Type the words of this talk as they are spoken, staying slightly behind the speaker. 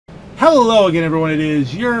Hello again, everyone. It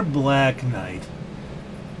is your Black Knight.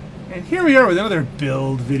 And here we are with another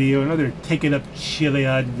build video, another Take It Up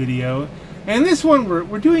Chiliad video. And this one,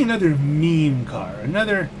 we're doing another meme car.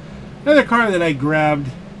 Another car that I grabbed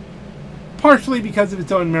partially because of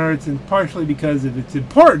its own merits and partially because of its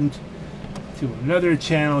importance to another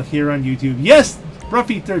channel here on YouTube. Yes,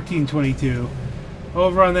 Bruffy1322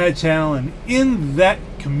 over on that channel, and in that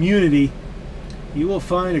community you will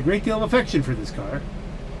find a great deal of affection for this car.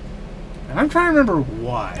 And I'm trying to remember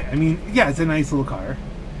why. I mean, yeah, it's a nice little car.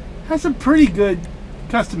 It has some pretty good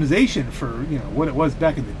customization for, you know, what it was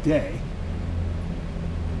back in the day.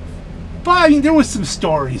 But, I mean, there was some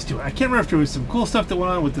stories to it. I can't remember if there was some cool stuff that went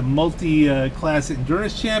on with the multi-class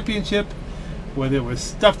endurance championship, where there was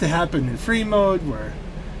stuff to happen in free mode, where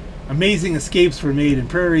amazing escapes were made in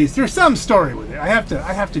prairies. There's some story with it. I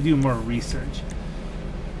have to do more research.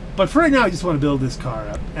 But for right now, I just want to build this car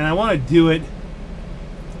up, and I want to do it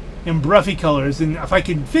in Bruffy colors. And if I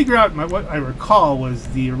can figure out what I recall was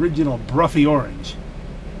the original Bruffy orange.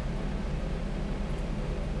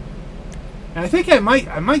 And I think I might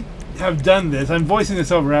have done this. I'm voicing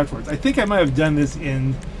this over afterwards. I think I might have done this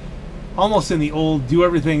almost in the old do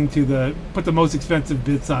everything to put the most expensive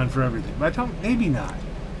bits on for everything. But maybe not.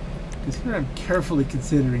 Because here I'm carefully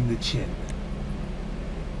considering the chin.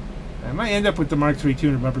 I might end up with the Mark III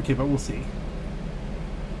tuner bumper kit, but we'll see.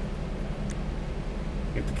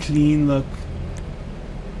 Get the clean look,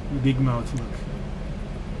 the big mouth look,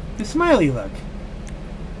 the smiley look,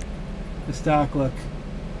 the stock look.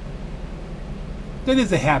 That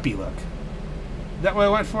is a happy look. Is that what I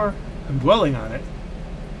went for? I'm dwelling on it.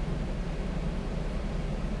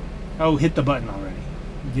 Oh, hit the button already.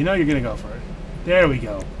 You know you're going to go for it. There we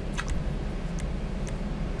go.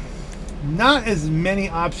 Not as many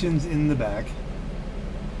options in the back.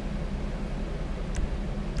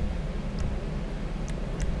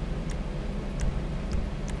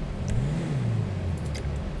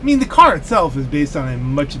 I mean, the car itself is based on a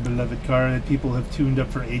much beloved car that people have tuned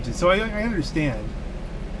up for ages, so I understand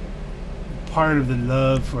part of the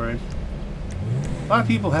love for it. A lot of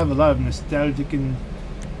people have a lot of nostalgic and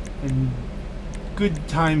good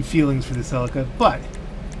time feelings for the Celica, but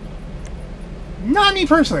not me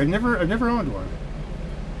personally. I've never owned one.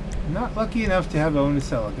 Not lucky enough to have owned a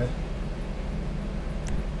Celica.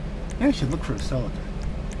 Maybe I should look for a Celica.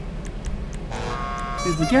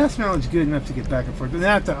 Is the gas mileage good enough to get back and forth?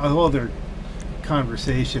 That's a whole other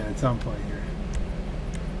conversation at some point here.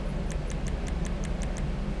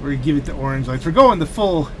 We're going to give it the orange lights. We're going the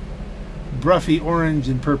full Bruffy orange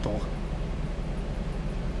and purple.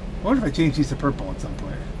 I wonder if I change these to purple at some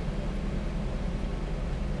point.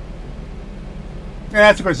 And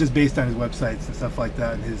that's, of course, just based on his websites and stuff like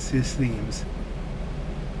that and his themes.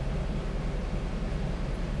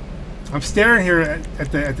 I'm staring here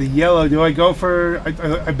at the yellow. Do I go for?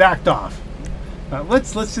 I backed off.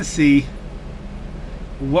 Let's just see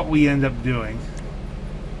what we end up doing.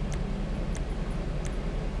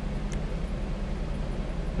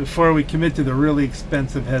 Before we commit to the really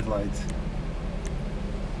expensive headlights.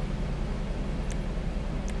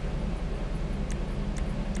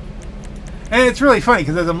 And it's really funny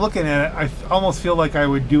because as I'm looking at it, I almost feel like I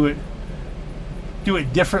would do it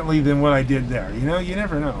differently than what I did there. You know, you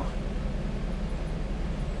never know.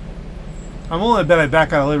 I'm willing to bet I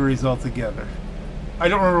back out of liveries altogether. I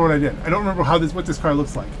don't remember what I did. I don't remember what this car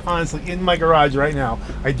looks like. Honestly, in my garage right now,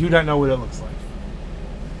 I do not know what it looks like.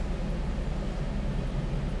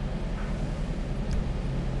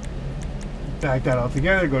 Back that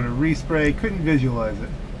altogether, go to respray, couldn't visualize it.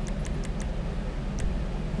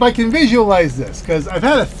 But I can visualize this, because I've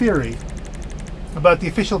had a theory about the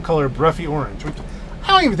official color Bruffy orange, which I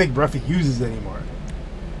don't even think Bruffy uses anymore.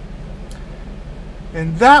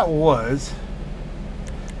 And that was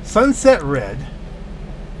sunset red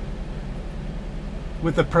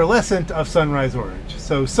with the pearlescent of sunrise orange.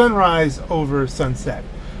 So sunrise over sunset,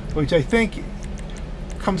 which I think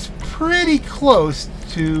comes pretty close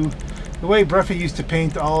to the way Bruffy used to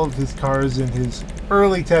paint all of his cars in his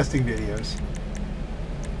early testing videos.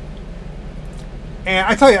 And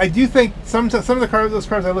I tell you, I do think some of those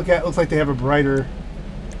cars I look at looks like they have a brighter,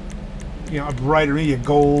 you know, maybe a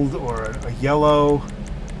gold or a yellow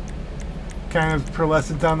kind of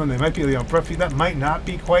pearlescent on them. They might be, you know, Bruffy. That might not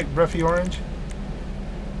be quite Bruffy orange.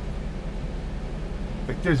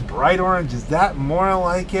 Like there's bright orange. Is that more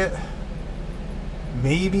like it?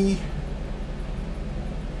 Maybe.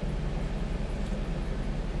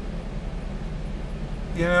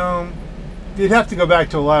 You know, you'd have to go back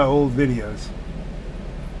to a lot of old videos.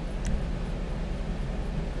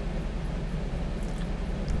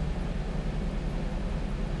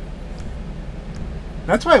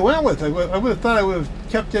 That's what I went with. I would have thought I would have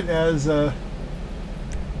kept it as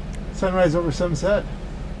sunrise over sunset.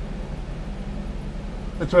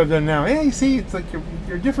 That's what I've done now. Yeah, you see, it's like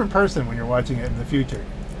you're a different person when you're watching it in the future.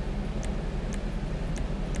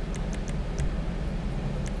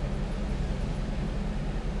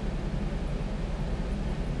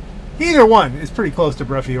 Either one is pretty close to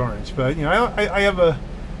Bruffy Orange, but you know, I have a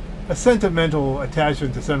sentimental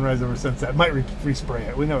attachment to sunrise over sunset. I might respray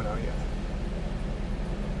it. We don't know yet.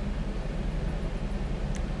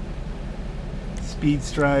 Speed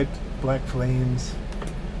striped, black flames,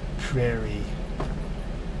 Prairie.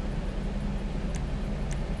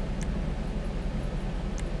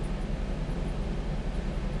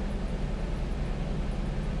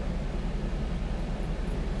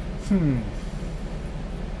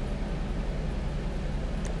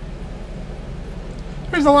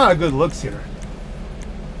 There's a lot of good looks here.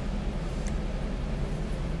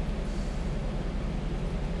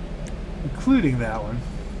 Including that one.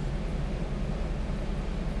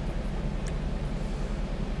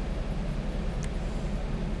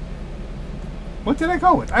 What did I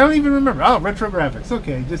go with? I don't even remember. Oh, retro graphics.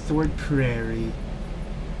 Okay, just the word Prairie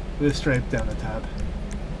with a stripe down the top.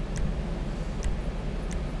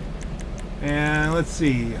 And let's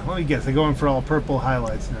see. Let me guess. I'm going for all purple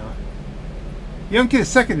highlights now. You don't get a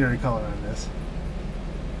secondary color on this.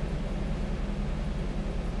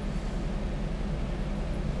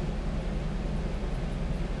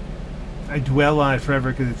 I dwell on it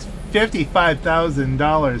forever because it's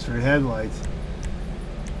 $55,000 for headlights.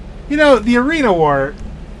 You know, the Arena War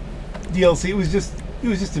DLC, it was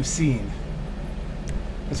just obscene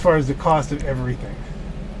as far as the cost of everything.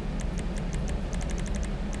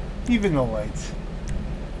 Even the lights.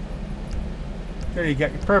 There you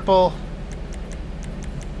got your purple.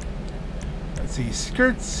 Let's see,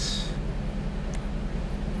 skirts.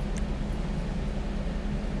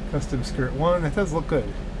 Custom skirt 1. That does look good.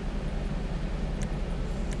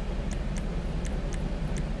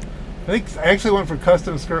 I think I actually went for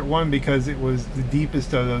custom skirt 1 because it was the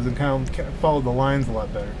deepest of those and kind of followed the lines a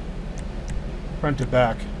lot better. Front to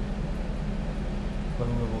back. A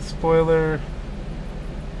little spoiler.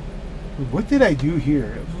 What did I do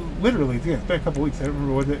here? Literally, yeah, it's been a couple weeks. I don't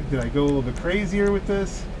remember what did I go a little bit crazier with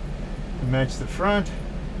this to match the front.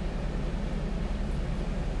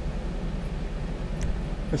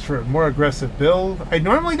 It's for a more aggressive build. I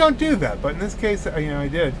normally don't do that, but in this case, you know, I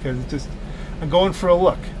did because it's just I'm going for a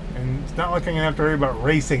look, and it's not like I'm gonna have to worry about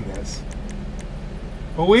racing this.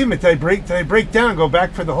 Oh wait a minute! Did I break down and go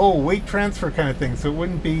back for the whole weight transfer kind of thing? So it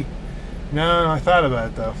wouldn't be. No, I thought about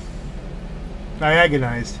it though. I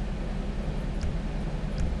agonized.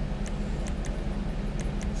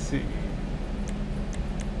 See,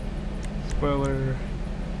 spoiler.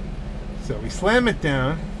 So we slam it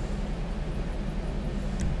down,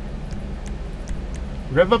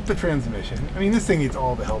 rev up the transmission. I mean, this thing needs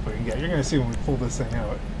all the help it can get. You're going to see when we pull this thing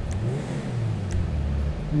out.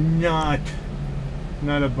 Not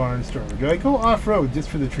a barnstormer. Do I go off-road just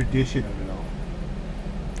for the tradition of it all?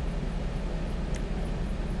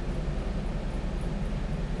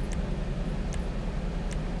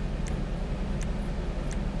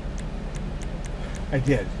 I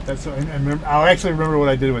did. That's what I remember. I'll actually remember what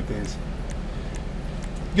I did with these.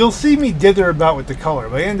 You'll see me dither about with the color,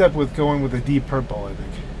 but I end up with going with a deep purple, I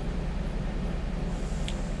think.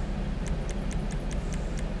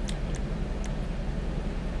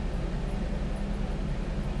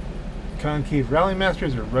 Concave Rally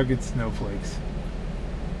Masters or Rugged Snowflakes?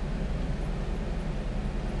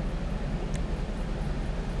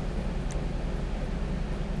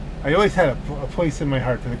 I always had a place in my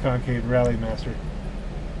heart for the Concave Rally Master.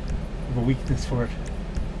 I have a weakness for it.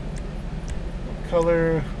 What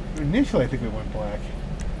color? Initially I think we went black.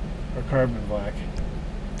 Or carbon black.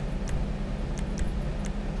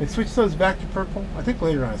 They switched those back to purple? I think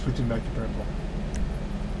later on I switched them back to purple.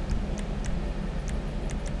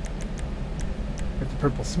 Got the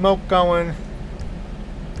purple smoke going.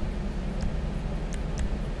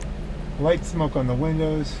 Light smoke on the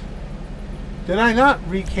windows. Did I not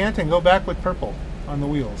recant and go back with purple on the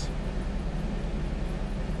wheels?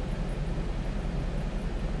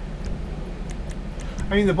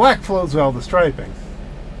 I mean, the black flows well, the striping.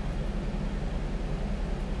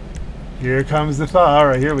 Here comes the thaw.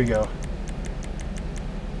 Alright, here we go.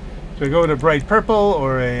 Should I go with a bright purple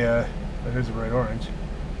or a... there's a bright orange.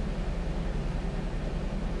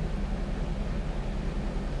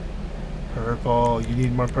 Purple. You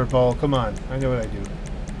need more purple. Come on. I know what I do.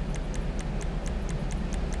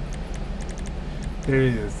 There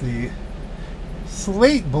it is. The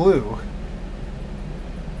slate blue.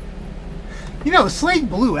 You know, slate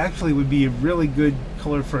blue actually would be a really good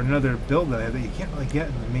color for another build that I have that you can't really get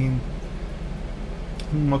in the main.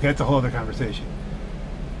 Okay, that's a whole other conversation.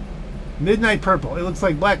 Midnight purple. It looks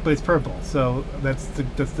like black, but it's purple. So that's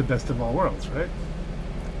the best of all worlds, right?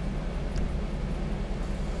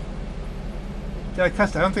 Yeah, I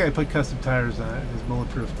don't think I put custom tires on it. It's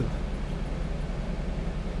bulletproof.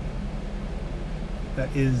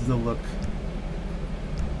 That is the look.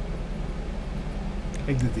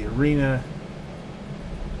 Exit the arena.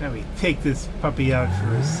 Now we take this puppy out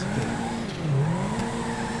for a spin.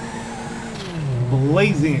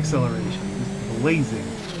 Blazing acceleration. Just blazing.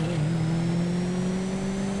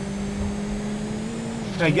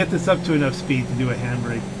 Can I get this up to enough speed to do a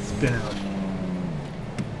handbrake spin out?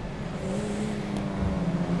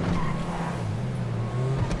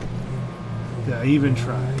 Did I even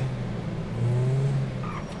try?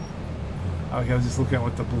 Okay, I was just looking at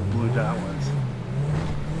what the blue dot was.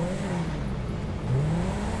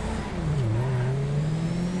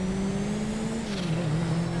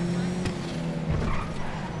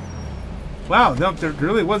 Wow, no, there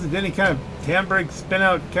really wasn't any kind of handbrake spin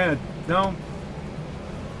out kind of, no.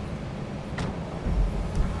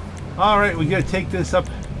 Alright, we gotta take this up.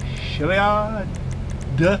 Chiliad.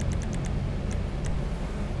 Duh.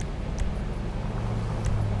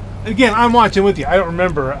 Again, I'm watching with you. I don't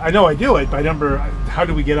remember. I know I do it, but I remember how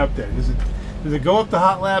do we get up there? Does it go up the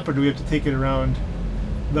hot lap, or do we have to take it around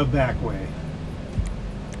the back way?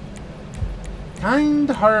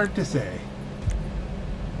 Kinda hard to say.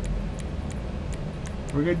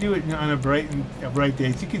 We're gonna do it on a bright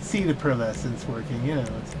day, so you can see the pearlescence working. You know.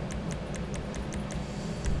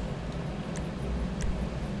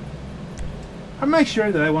 I'm not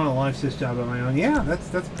sure that I want to launch this job on my own. Yeah,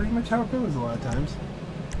 that's pretty much how it goes a lot of times.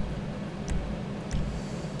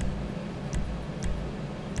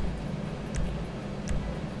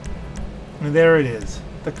 And there it is,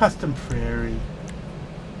 the custom Prairie.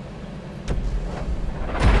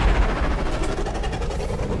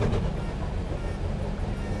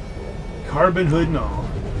 Carbon hood and all.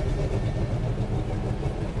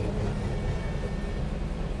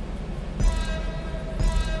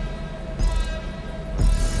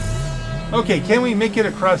 Okay, can we make it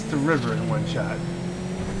across the river in one shot?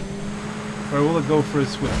 Or will it go for a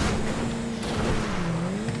swim?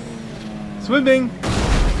 Swimming!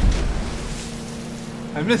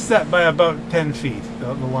 I missed that by about 10 feet,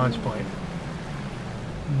 the launch point.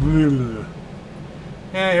 And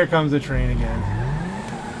here comes the train again.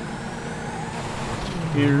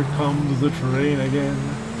 Here comes the train again.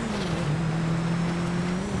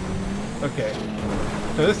 Okay.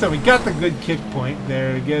 So this time we got the good kick point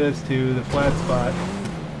there to get us to the flat spot.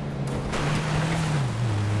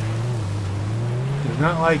 Does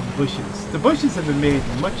not like bushes. The bushes have been made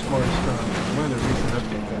much more strong in one of the recent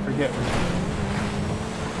updates. I forget which one.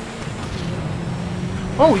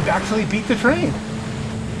 Oh, we actually beat the train!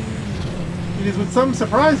 It is with some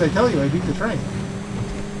surprise I tell you I beat the train.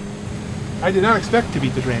 I did not expect to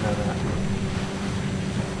beat the train on that.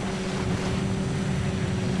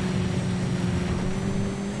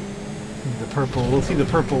 The purple, we'll see the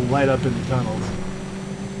purple light up in the tunnels.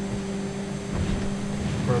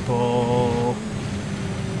 Purple.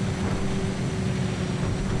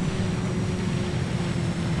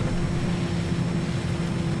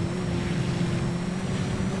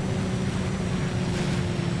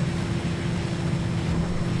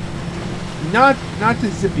 Not the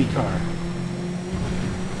zippy car.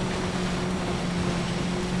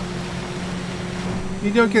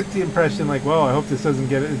 You don't get the impression like, well, I hope this doesn't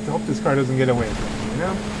get it. I hope this car doesn't get away from me, you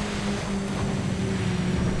know?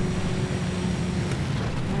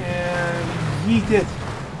 And yeet it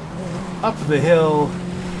up the hill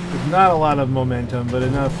with not a lot of momentum, but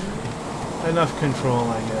enough control,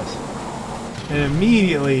 I guess. And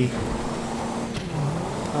immediately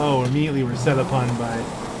we're set upon by.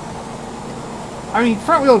 I mean,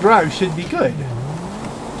 front-wheel drive should be good,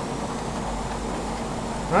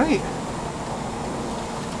 right?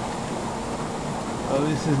 Oh,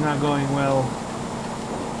 this is not going well.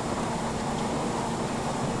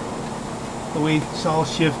 The way it's all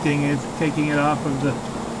shifting, it's taking it off of the...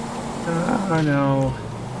 Oh, no.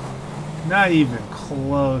 Not even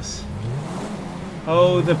close.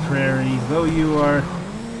 Oh, the Prairie, though you are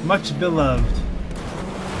much beloved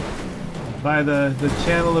by the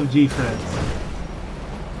channel of G-Friends.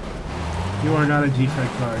 You are not a G-Fred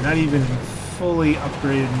car, not even in fully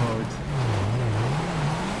upgraded modes.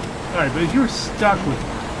 Alright, but if you're stuck with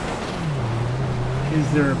it,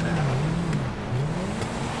 is there a path?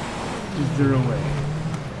 Is there a way?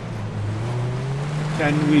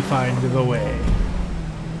 Can we find the way?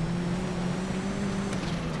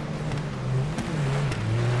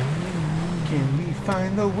 Can we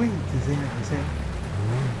find the way to San.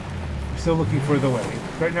 We're still looking for the way.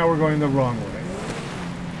 Right now we're going the wrong way.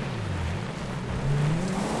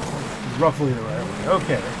 Roughly the right way.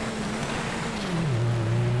 Okay.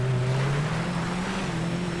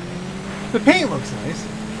 The paint looks nice.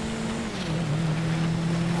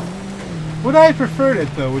 Would I have preferred it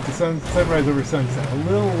though with the sunrise over sunset? A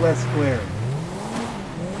little less glaring.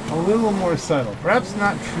 A little more subtle. Perhaps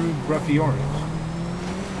not true Ruffy orange.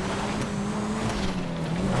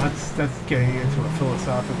 That's getting into a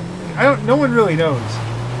philosophical debate. No one really knows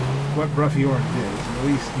what Ruffy orange is. At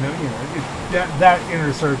least no, you know, that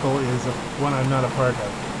inner circle is one I'm not a part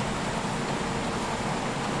of.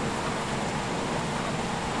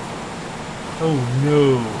 Oh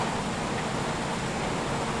no.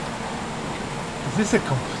 Is this a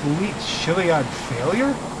complete Chiliad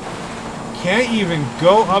failure? Can't even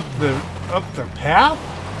go up the path?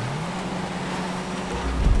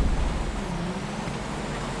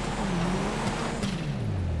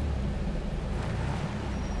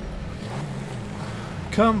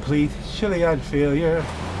 Complete Chiliad failure.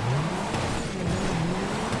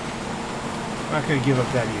 I'm not gonna give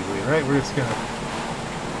up that easily, right? We're just gonna...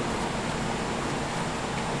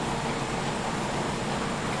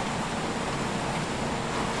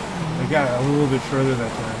 I got it a little bit further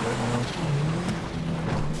that time, but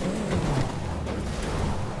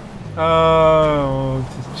no. Oh,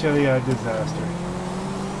 it's a Chiliad disaster.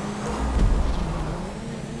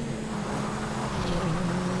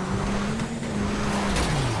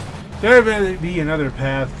 There better be another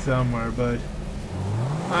path somewhere, but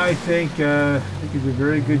I think there's a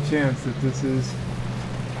very good chance that this is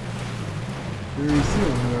very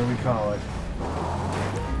soon where we call it.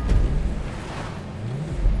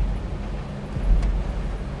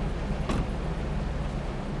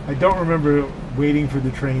 I don't remember waiting for the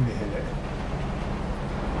train to hit it.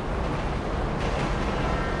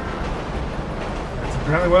 That's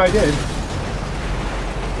apparently what I did.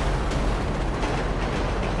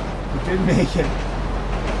 It did make it.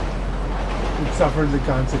 It suffered the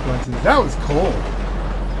consequences. That was cold.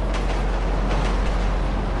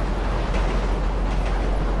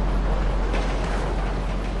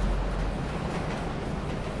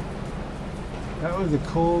 That was a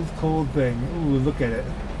cold, cold thing. Ooh, look at it.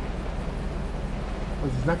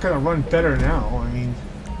 It's not going to run better now. I mean,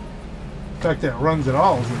 the fact that it runs at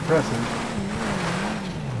all is impressive.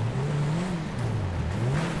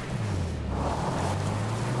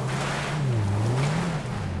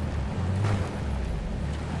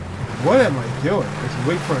 What am I doing? Just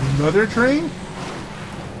wait for another train?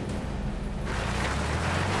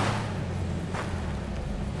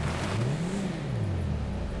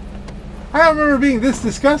 I don't remember being this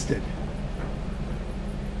disgusted.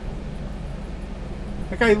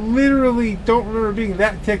 Like, I literally don't remember being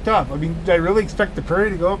that ticked off. I mean, did I really expect the Prairie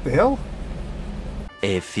to go up the hill?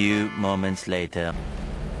 A few moments later.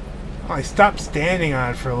 Oh, I stopped standing on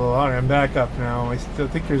it for a little longer. I'm back up now. I still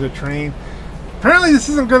think there's a train. Apparently this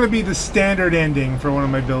isn't going to be the standard ending for one of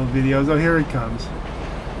my build videos. Oh, here it comes.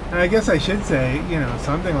 And I guess I should say, you know,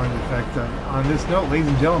 something on the effect of, on this note, ladies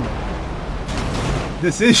and gentlemen,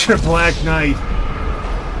 this is your Black Knight.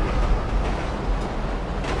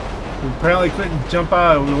 We apparently couldn't jump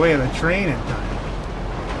out of the way of the train in time.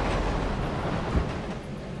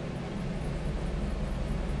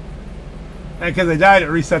 And because I died, it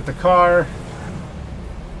reset the car.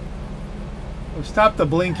 Oh, stop the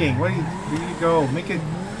blinking. Where do you go? Make it...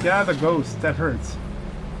 Get out of the ghost. That hurts.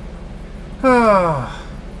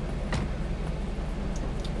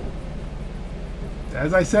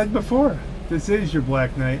 As I said before, this is your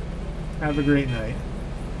Black Knight. Have a great night.